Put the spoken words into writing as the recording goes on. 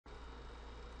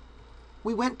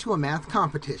We went to a math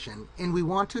competition and we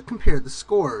want to compare the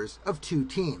scores of two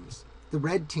teams, the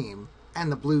red team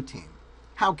and the blue team.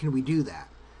 How can we do that?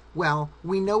 Well,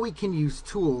 we know we can use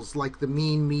tools like the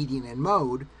mean, median, and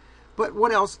mode, but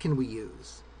what else can we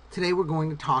use? Today we're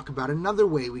going to talk about another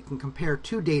way we can compare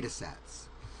two data sets.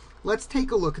 Let's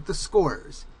take a look at the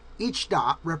scores. Each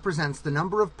dot represents the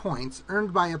number of points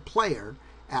earned by a player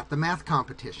at the math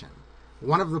competition.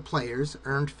 One of the players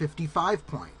earned 55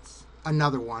 points.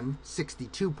 Another one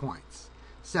 62 points,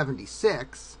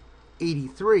 76,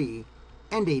 83,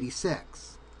 and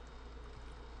 86.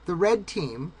 The red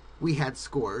team, we had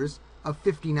scores of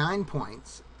 59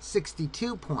 points,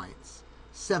 62 points,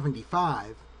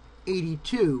 75,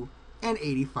 82, and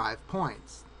 85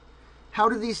 points. How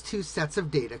do these two sets of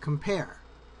data compare?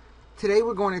 Today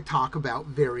we're going to talk about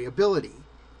variability.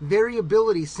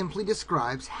 Variability simply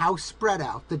describes how spread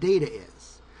out the data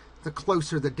is. The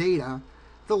closer the data,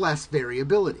 the less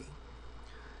variability.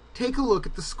 Take a look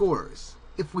at the scores.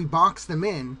 If we box them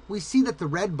in, we see that the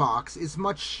red box is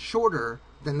much shorter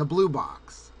than the blue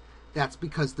box. That's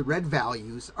because the red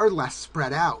values are less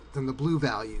spread out than the blue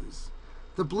values.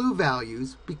 The blue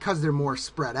values, because they're more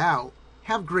spread out,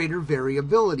 have greater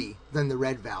variability than the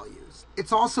red values.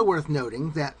 It's also worth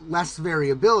noting that less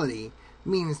variability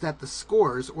means that the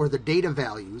scores or the data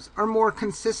values are more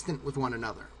consistent with one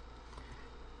another.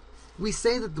 We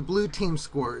say that the blue team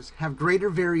scores have greater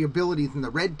variability than the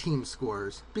red team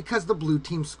scores because the blue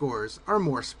team scores are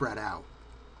more spread out.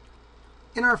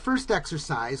 In our first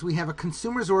exercise, we have a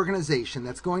consumers organization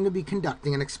that's going to be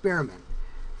conducting an experiment.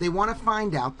 They want to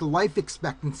find out the life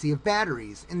expectancy of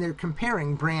batteries, and they're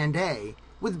comparing brand A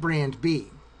with brand B.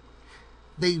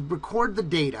 They record the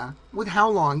data with how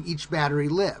long each battery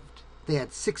lived. They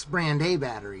had 6 brand A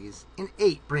batteries and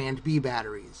 8 brand B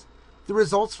batteries. The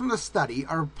results from the study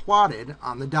are plotted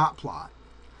on the dot plot.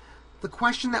 The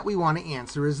question that we want to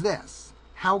answer is this: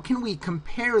 how can we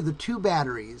compare the two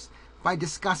batteries by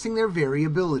discussing their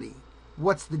variability?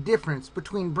 What's the difference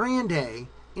between brand A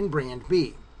and brand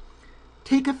B?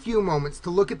 Take a few moments to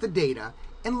look at the data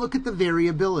and look at the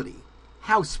variability.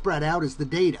 How spread out is the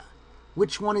data?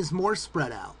 Which one is more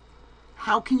spread out?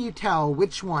 How can you tell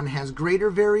which one has greater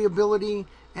variability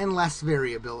and less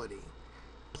variability?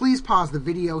 Please pause the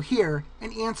video here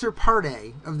and answer part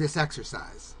A of this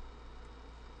exercise.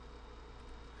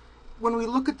 When we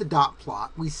look at the dot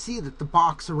plot, we see that the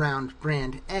box around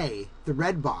brand A, the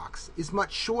red box, is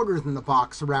much shorter than the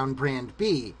box around brand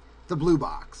B, the blue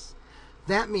box.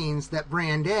 That means that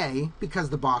brand A, because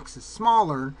the box is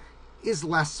smaller, is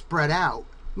less spread out,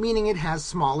 meaning it has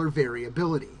smaller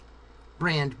variability.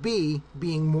 Brand B,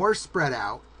 being more spread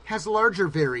out, has larger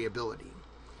variability.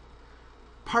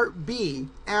 Part B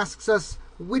asks us,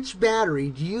 which battery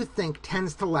do you think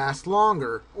tends to last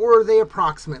longer, or are they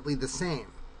approximately the same?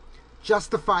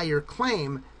 Justify your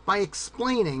claim by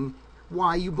explaining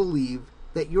why you believe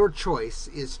that your choice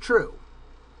is true.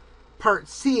 Part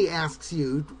C asks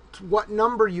you what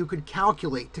number you could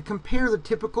calculate to compare the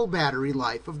typical battery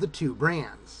life of the two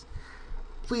brands.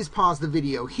 Please pause the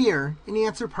video here and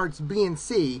answer parts B and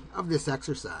C of this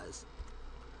exercise.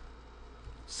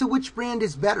 So which brand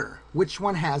is better? Which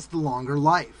one has the longer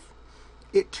life?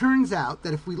 It turns out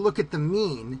that if we look at the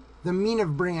mean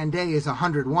of brand A is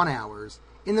 101 hours,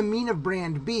 and the mean of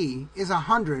brand B is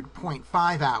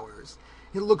 100.5 hours.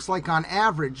 It looks like on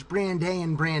average, brand A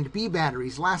and brand B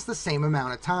batteries last the same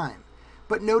amount of time.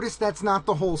 But notice that's not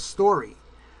the whole story.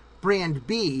 Brand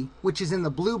B, which is in the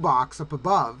blue box up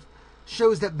above,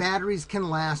 shows that batteries can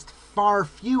last far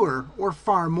fewer or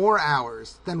far more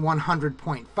hours than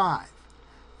 100.5.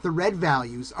 The red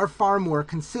values are far more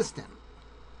consistent.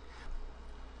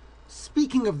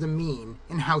 Speaking of the mean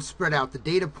and how spread out the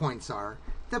data points are,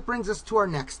 that brings us to our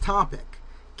next topic,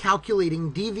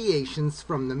 calculating deviations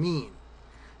from the mean.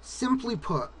 Simply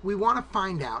put, we want to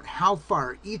find out how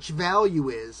far each value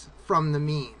is from the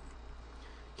mean.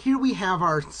 Here we have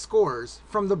our scores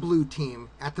from the blue team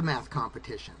at the math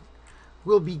competition.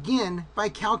 We'll begin by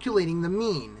calculating the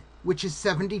mean, which is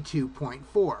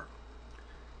 72.4.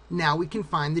 Now we can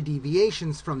find the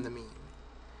deviations from the mean.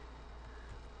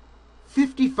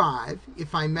 55,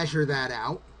 if I measure that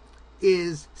out,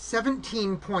 is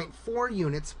 17.4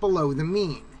 units below the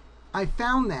mean. I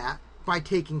found that by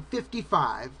taking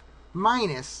 55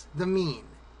 minus the mean.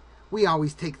 We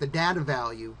always take the data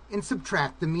value and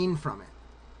subtract the mean from it.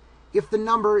 If the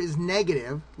number is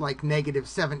negative, like negative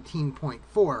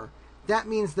 17.4, that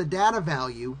means the data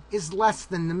value is less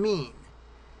than the mean.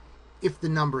 If the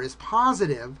number is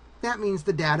positive, that means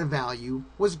the data value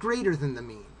was greater than the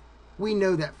mean. We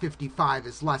know that 55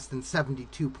 is less than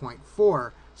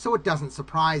 72.4, so it doesn't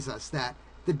surprise us that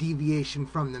the deviation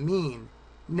from the mean,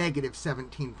 negative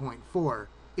 17.4,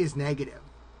 is negative.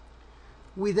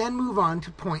 We then move on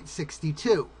to point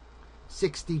 62.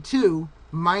 62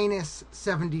 minus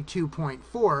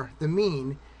 72.4, the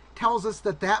mean, tells us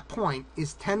that that point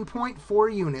is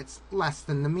 10.4 units less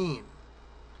than the mean.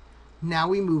 Now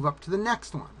we move up to the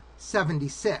next one,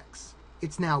 76.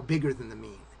 It's now bigger than the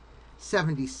mean.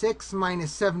 76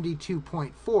 minus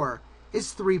 72.4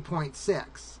 is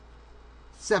 3.6.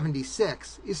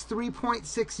 76 is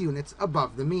 3.6 units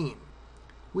above the mean.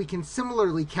 We can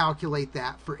similarly calculate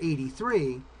that for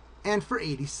 83 and for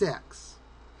 86.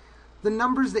 The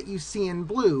numbers that you see in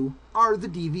blue are the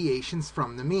deviations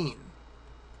from the mean.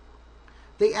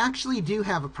 They actually do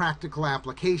have a practical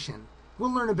application.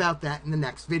 We'll learn about that in the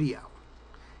next video.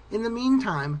 In the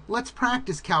meantime, let's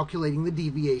practice calculating the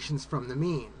deviations from the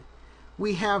mean.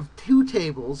 We have two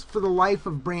tables for the life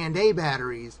of brand A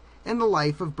batteries and the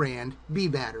life of brand B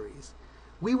batteries.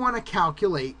 We want to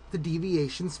calculate the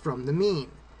deviations from the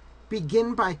mean.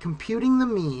 Begin by computing the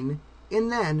mean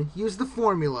and then use the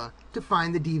formula to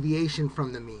find the deviation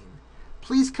from the mean.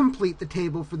 Please complete the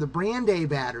table for the brand A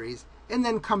batteries and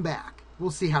then come back.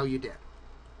 We'll see how you did.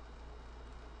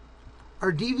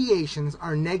 Our deviations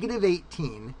are negative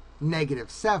 18, negative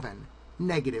 7,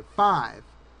 negative 5,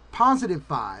 positive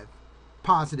 5,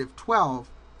 positive 12,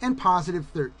 and positive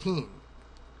 13.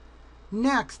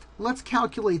 Next, let's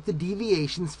calculate the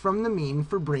deviations from the mean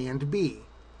for brand B.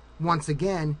 Once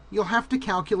again, you'll have to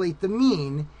calculate the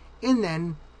mean and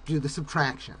then do the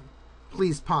subtraction.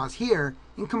 Please pause here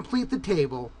and complete the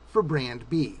table for brand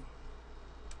B.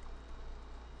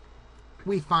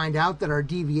 We find out that our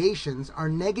deviations are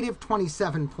negative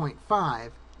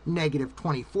 27.5, negative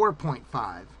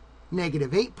 24.5,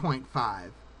 negative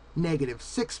 8.5, negative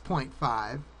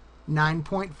 6.5,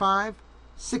 9.5,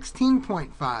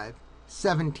 16.5,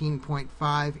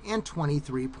 17.5, and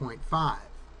 23.5.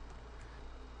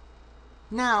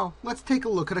 Now, let's take a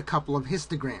look at a couple of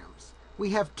histograms.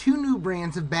 We have two new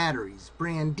brands of batteries,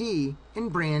 brand D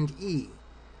and brand E.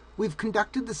 We've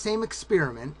conducted the same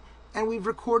experiment, and we've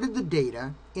recorded the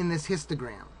data in this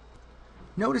histogram.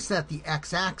 Notice that the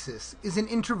x-axis is in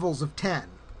intervals of 10.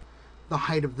 The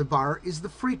height of the bar is the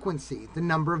frequency, the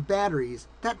number of batteries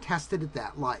that tested at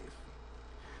that life.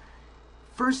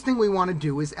 First thing we want to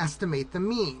do is estimate the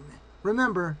mean.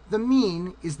 Remember, the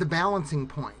mean is the balancing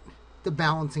point. The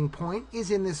balancing point is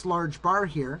in this large bar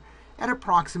here at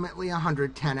approximately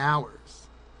 110 hours.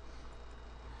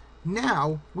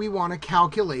 Now we want to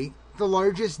calculate the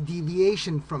largest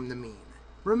deviation from the mean.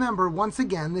 Remember, once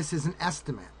again, this is an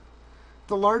estimate.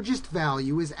 The largest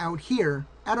value is out here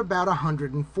at about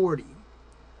 140.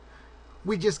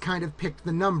 We just kind of picked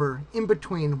the number in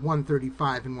between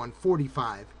 135 and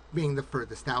 145, being the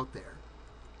furthest out there.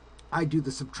 I do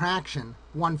the subtraction,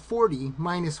 140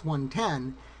 minus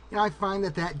 110, and I find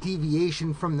that that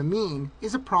deviation from the mean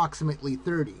is approximately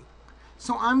 30.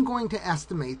 So I'm going to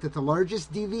estimate that the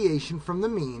largest deviation from the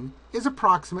mean is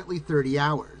approximately 30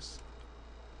 hours.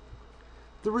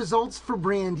 The results for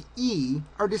brand E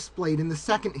are displayed in the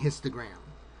second histogram.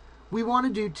 We want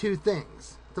to do two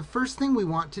things. The first thing we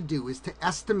want to do is to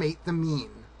estimate the mean.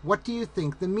 What do you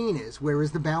think the mean is? Where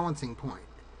is the balancing point?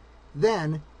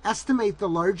 Then estimate the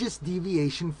largest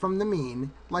deviation from the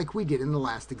mean like we did in the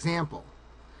last example.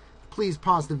 Please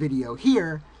pause the video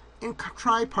here and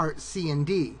try parts C and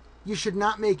D. You should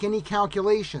not make any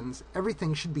calculations.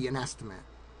 Everything should be an estimate.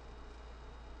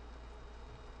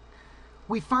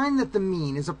 We find that the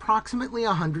mean is approximately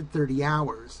 130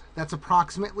 hours. That's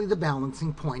approximately the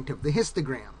balancing point of the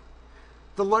histogram.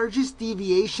 The largest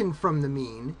deviation from the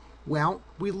mean, well,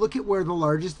 we look at where the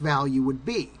largest value would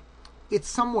be. It's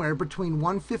somewhere between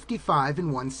 155 and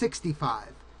 165.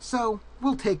 So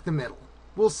we'll take the middle.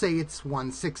 We'll say it's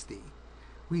 160.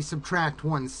 We subtract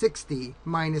 160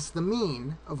 minus the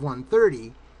mean of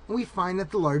 130, and we find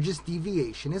that the largest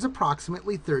deviation is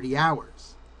approximately 30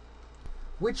 hours.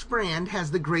 Which brand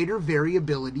has the greater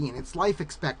variability in its life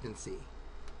expectancy?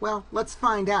 Well, let's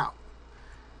find out.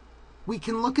 We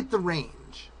can look at the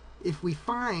range. If we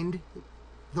find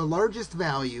the largest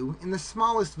value and the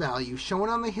smallest value shown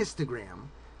on the histogram,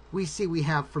 we see we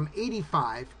have from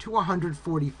 85 to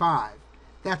 145.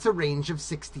 That's a range of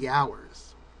 60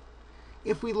 hours.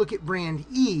 If we look at brand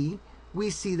E, we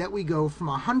see that we go from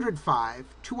 105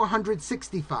 to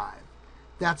 165.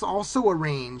 That's also a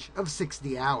range of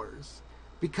 60 hours.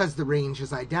 Because the range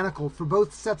is identical for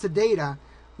both sets of data,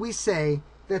 we say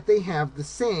that they have the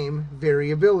same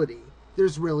variability.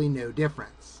 There's really no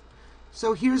difference.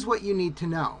 So here's what you need to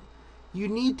know. You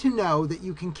need to know that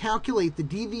you can calculate the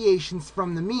deviations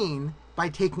from the mean by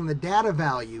taking the data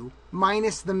value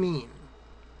minus the mean.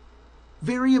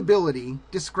 Variability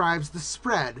describes the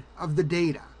spread of the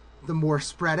data. The more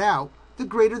spread out, the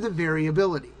greater the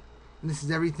variability. And this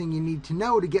is everything you need to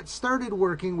know to get started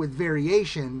working with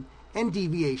variation and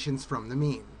deviations from the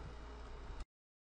mean.